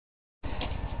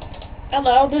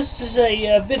Hello, this is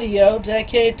a video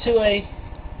dedicated to a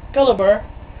Gulliver.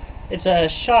 It's a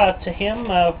shout out to him,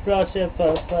 relative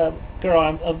of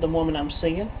girl of the woman I'm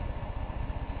singing.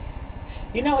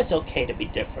 You know it's okay to be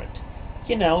different.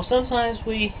 You know, sometimes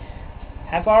we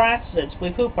have our accidents, we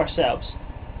poop ourselves.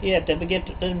 Yeah, then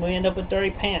we end up with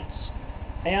dirty pants.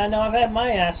 And I know I've had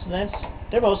my accidents.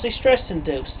 They're mostly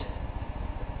stress-induced.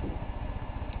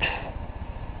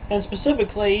 And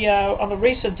specifically, on a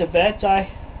recent event,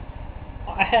 I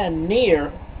had a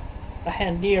near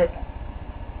accident.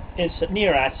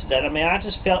 I mean, I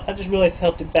just really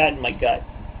felt it bad in my gut.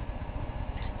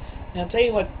 And I'll tell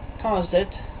you what caused it.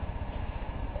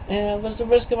 And it was the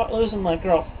risk of losing my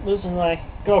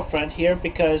girlfriend here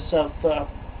because of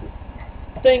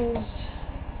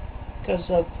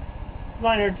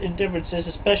minor differences,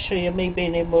 especially me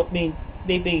being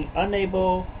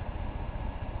unable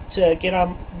to get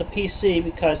on the PC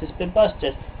because it's been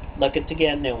busted. Looking to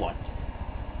get a new one.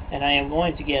 And I am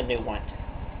going to get a new one.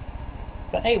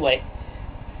 But anyway,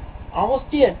 almost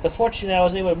did, but fortunately I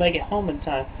was able to make it home in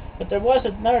time. But there was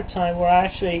another time where I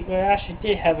actually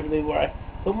did happen to be where I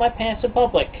pooped my pants in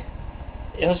public.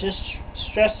 It was just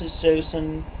stress-induced,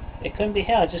 and it couldn't be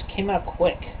helped. It just came out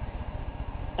quick.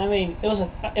 I mean, it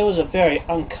was a very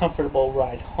uncomfortable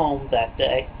ride home that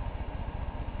day.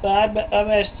 But I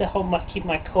managed to keep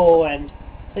my cool and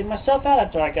clean myself out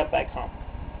after I got back home.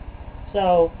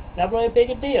 So, not really a big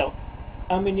a deal.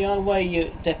 I mean, the only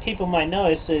way that people might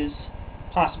notice is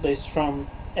possibly from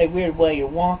a weird way you're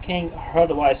walking, or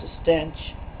otherwise a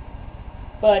stench.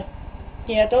 But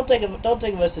yeah, don't think of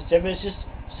us as different. It's just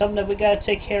something that we gotta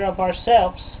take care of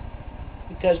ourselves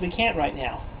because we can't right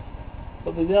now.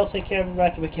 But we will take care of it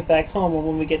after we get back home or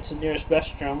when we get to the nearest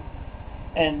restroom.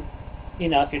 And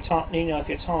if you're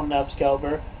tall enough,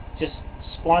 Gulliver, just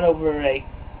squat over a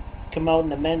commode in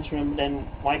the men's room and then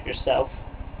wipe yourself.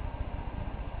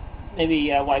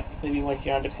 Maybe wipe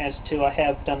your underpants too. I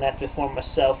have done that before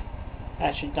myself. I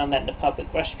actually done that in the public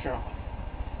restroom.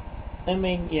 I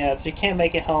mean, yeah, if you can't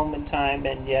make it home in time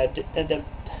and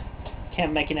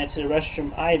can't make it into the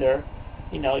restroom either,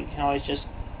 you can always just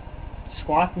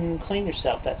squat and clean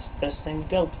yourself. That's the best thing to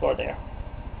go for there.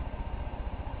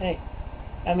 Hey,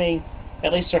 I mean,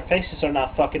 at least our faces are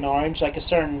not fucking orange like a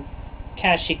certain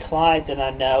Cashy Clyde that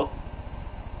I know.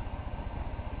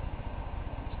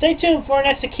 Stay tuned for an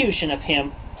execution of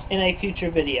him in a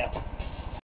future video.